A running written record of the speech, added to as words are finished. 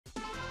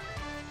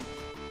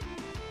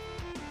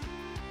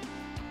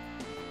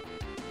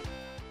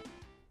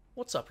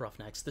What's up,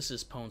 Roughnecks? This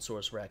is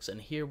Pwnsaurus Rex,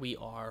 and here we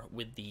are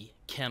with the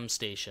chem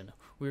station.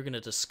 We're going to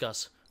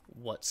discuss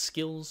what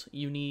skills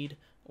you need,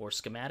 or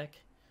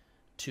schematic,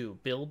 to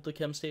build the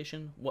chem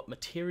station, what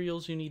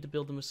materials you need to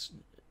build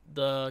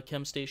the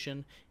chem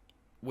station,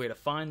 where to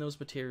find those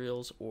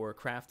materials or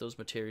craft those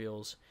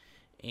materials,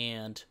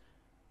 and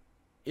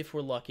if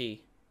we're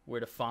lucky, where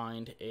to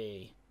find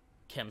a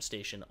chem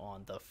station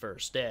on the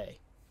first day.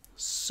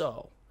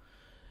 So,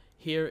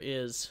 here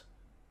is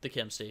the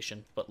chem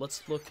station, but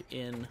let's look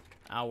in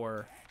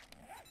our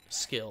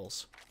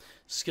skills.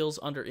 Skills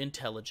under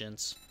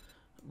intelligence,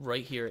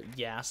 right here at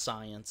Yeah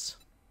Science,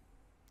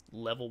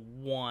 level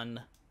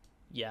 1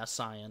 Yeah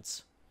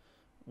Science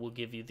will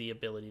give you the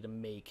ability to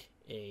make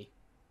a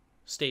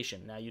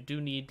station. Now you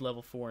do need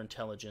level 4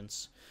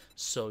 intelligence,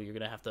 so you're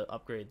gonna have to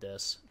upgrade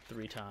this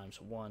 3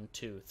 times. 1,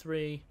 2,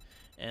 3,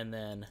 and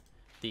then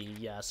the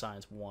Yeah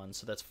Science 1,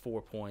 so that's 4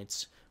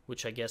 points,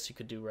 which I guess you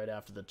could do right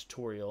after the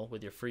tutorial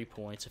with your free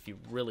points if you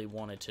really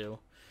wanted to.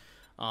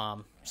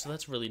 So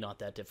that's really not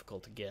that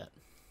difficult to get.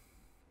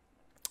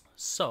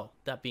 So,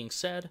 that being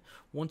said,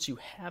 once you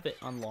have it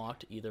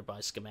unlocked, either by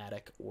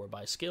schematic or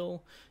by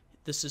skill,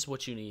 this is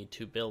what you need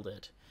to build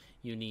it.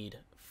 You need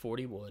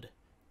 40 wood,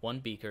 1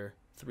 beaker,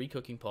 3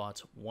 cooking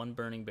pots, 1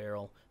 burning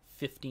barrel,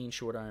 15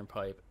 short iron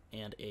pipe,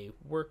 and a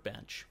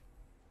workbench.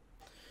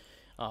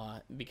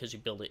 Because you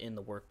build it in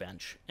the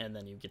workbench, and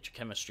then you get your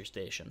chemistry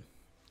station.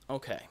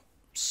 Okay,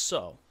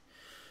 so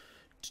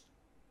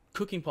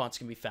cooking pots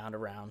can be found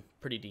around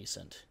pretty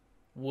decent.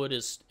 Wood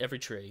is every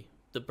tree.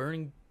 The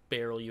burning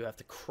barrel you have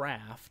to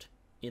craft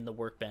in the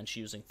workbench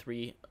using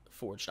 3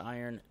 forged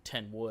iron,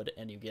 10 wood,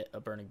 and you get a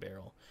burning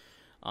barrel.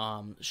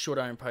 Short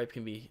iron pipe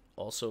can be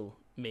also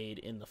made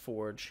in the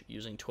forge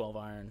using 12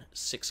 iron,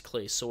 6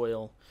 clay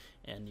soil,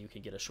 and you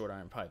can get a short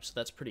iron pipe, so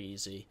that's pretty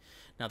easy.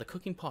 Now the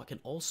cooking pot can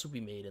also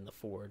be made in the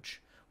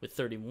forge with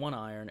 31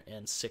 iron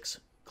and 6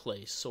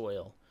 clay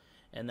soil,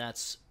 and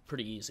that's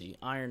pretty easy.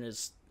 Iron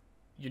is,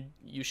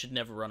 you should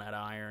never run out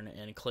of iron,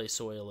 and clay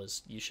soil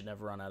is, you should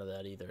never run out of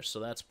that either, so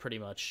that's pretty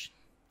much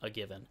a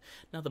given.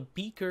 Now the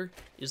beaker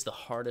is the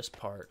hardest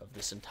part of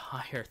this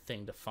entire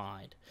thing to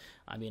find.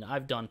 I mean,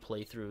 I've done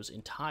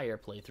entire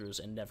playthroughs,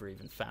 and never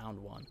even found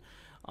one.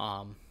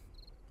 I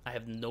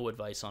have no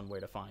advice on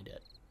where to find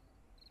it,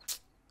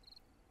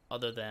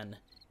 other than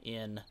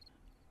in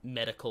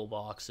medical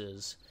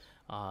boxes,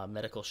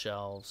 medical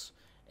shelves,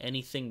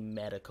 anything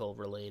medical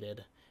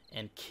related,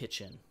 and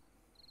kitchen.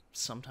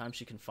 Sometimes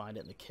you can find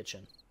it in the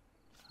kitchen.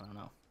 I don't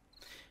know.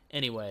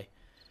 Anyway,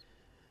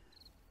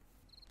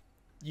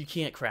 you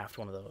can't craft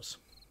one of those.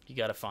 You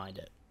gotta find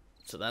it.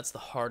 So that's the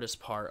hardest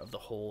part of the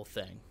whole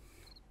thing.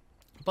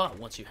 But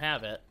once you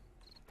have it,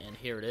 and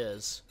here it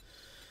is,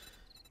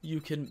 you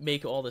can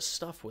make all this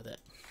stuff with it.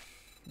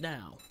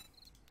 Now,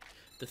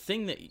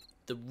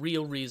 the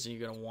real reason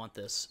you're gonna want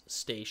this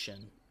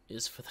station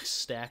is for the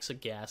stacks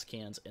of gas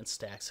cans and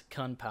stacks of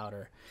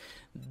gunpowder.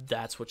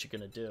 That's what you're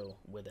gonna do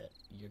with it.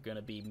 You're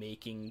gonna be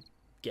making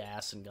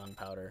gas and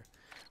gunpowder,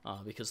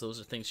 because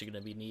those are things you're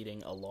gonna be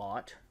needing a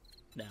lot.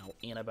 Now,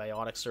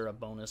 antibiotics are a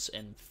bonus,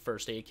 and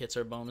first aid kits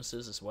are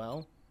bonuses as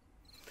well.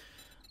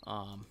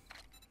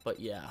 But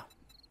yeah,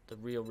 the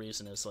real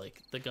reason is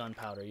like the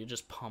gunpowder. You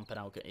just pump it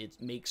out.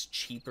 It makes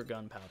cheaper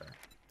gunpowder,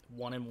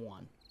 1 and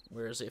 1.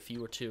 Whereas if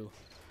you were to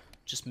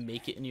just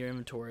make it in your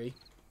inventory,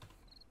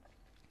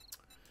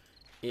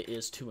 it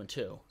is 2 and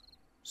 2.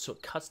 So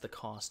it cuts the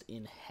cost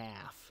in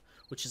half,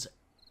 which is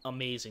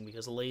amazing,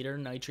 because later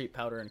nitrate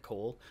powder and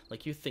coal,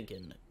 like you're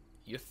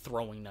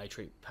throwing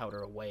nitrate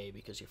powder away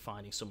because you're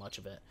finding so much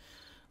of it.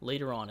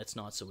 Later on, it's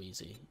not so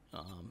easy.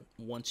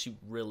 Once you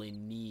really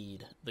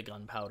need the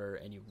gunpowder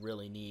and you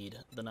really need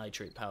the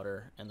nitrate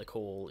powder and the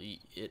coal,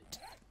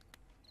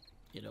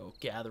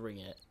 gathering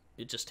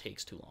it just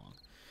takes too long.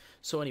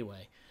 So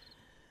anyway,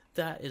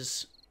 that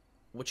is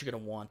what you're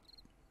going to want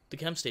the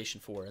chem station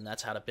for, and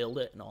that's how to build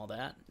it and all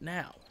that.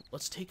 Now,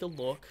 let's take a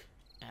look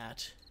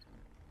at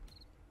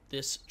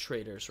this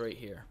traders right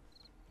here.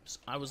 So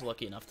I was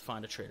lucky enough to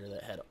find a trader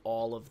that had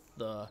all of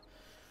the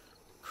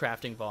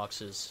crafting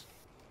boxes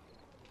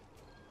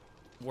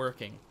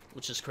working,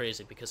 which is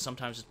crazy because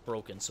sometimes it's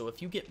broken. So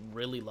if you get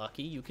really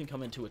lucky, you can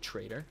come into a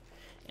trader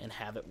and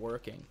have it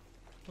working.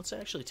 Let's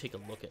actually take a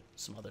look at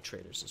some other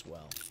traders as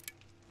well.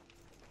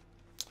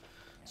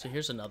 So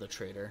here's another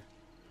trader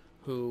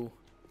who,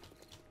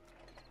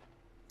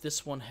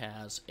 this one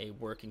has a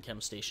working chem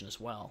station as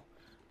well,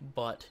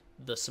 but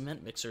the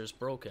cement mixer is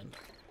broken,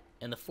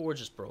 and the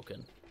forge is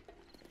broken,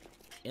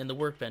 and the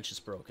workbench is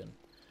broken.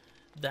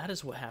 That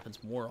is what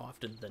happens more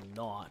often than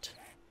not.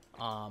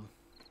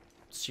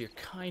 So you're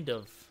kind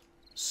of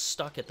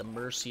stuck at the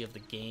mercy of the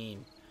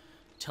game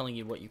telling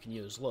you what you can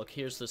use. Look,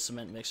 here's the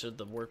cement mixer,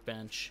 the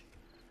workbench,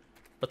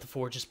 but the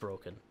forge is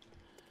broken.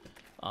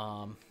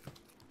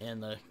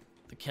 And the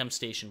chem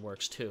station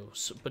works too,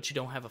 but you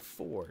don't have a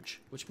forge,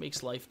 which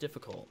makes life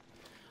difficult.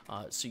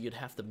 So you'd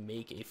have to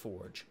make a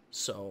forge.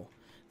 So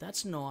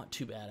that's not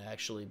too bad,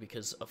 actually,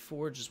 because a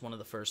forge is one of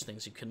the first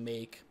things you can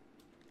make.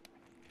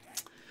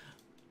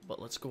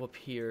 But let's go up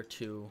here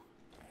to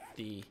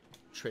the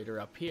trader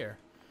up here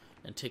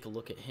and take a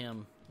look at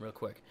him real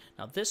quick.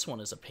 Now this one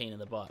is a pain in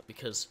the butt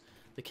because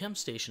the chem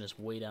station is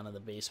way down in the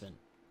basement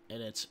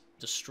and it's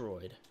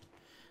destroyed.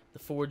 The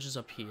forge is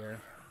up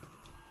here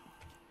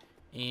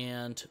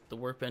and the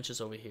workbench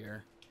is over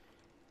here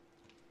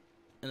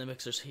and the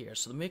mixer's here.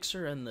 So the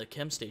mixer and the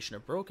chem station are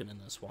broken in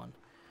this one.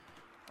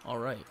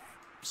 Alright,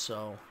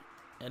 so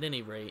at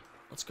any rate,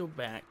 let's go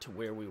back to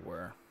where we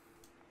were.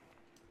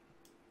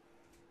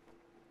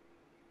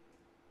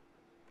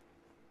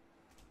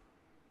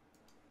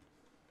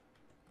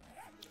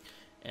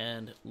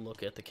 And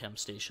look at the chem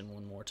station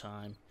one more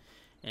time.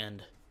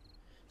 And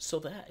so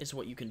that is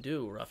what you can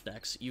do,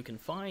 Roughnecks. You can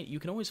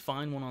always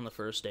find one on the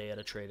first day at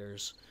a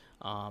trader's.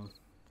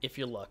 If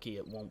you're lucky,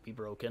 it won't be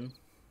broken.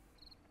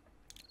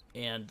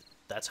 And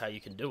that's how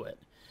you can do it.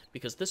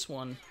 Because this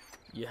one,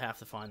 you have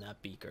to find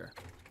that beaker.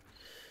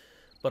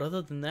 But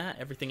other than that,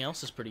 everything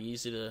else is pretty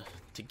easy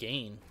to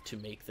gain to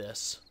make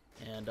this.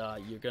 And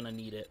you're going to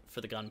need it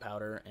for the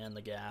gunpowder and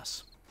the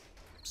gas.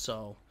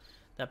 So,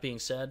 that being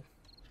said,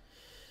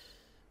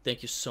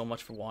 thank you so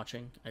much for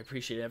watching. I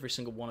appreciate every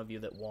single one of you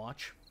that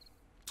watch.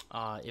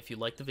 If you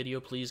like the video,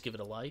 please give it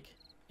a like.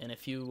 And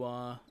if you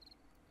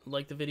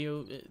like the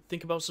video,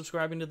 think about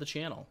subscribing to the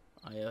channel.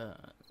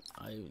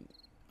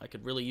 I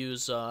could really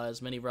use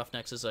as many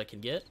Roughnecks as I can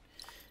get.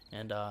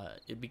 And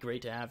it'd be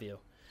great to have you.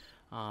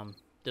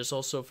 There's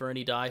also, for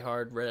any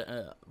die-hard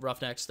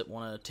Roughnecks that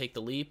want to take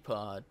the leap,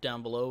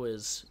 down below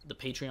is the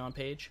Patreon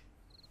page.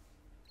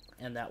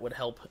 And that would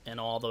help,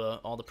 and all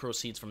the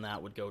proceeds from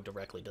that would go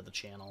directly to the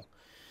channel.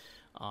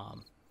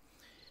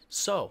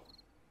 So,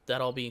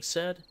 that all being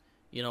said,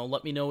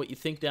 let me know what you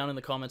think down in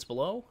the comments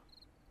below.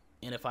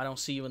 And if I don't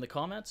see you in the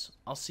comments,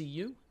 I'll see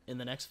you in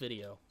the next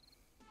video.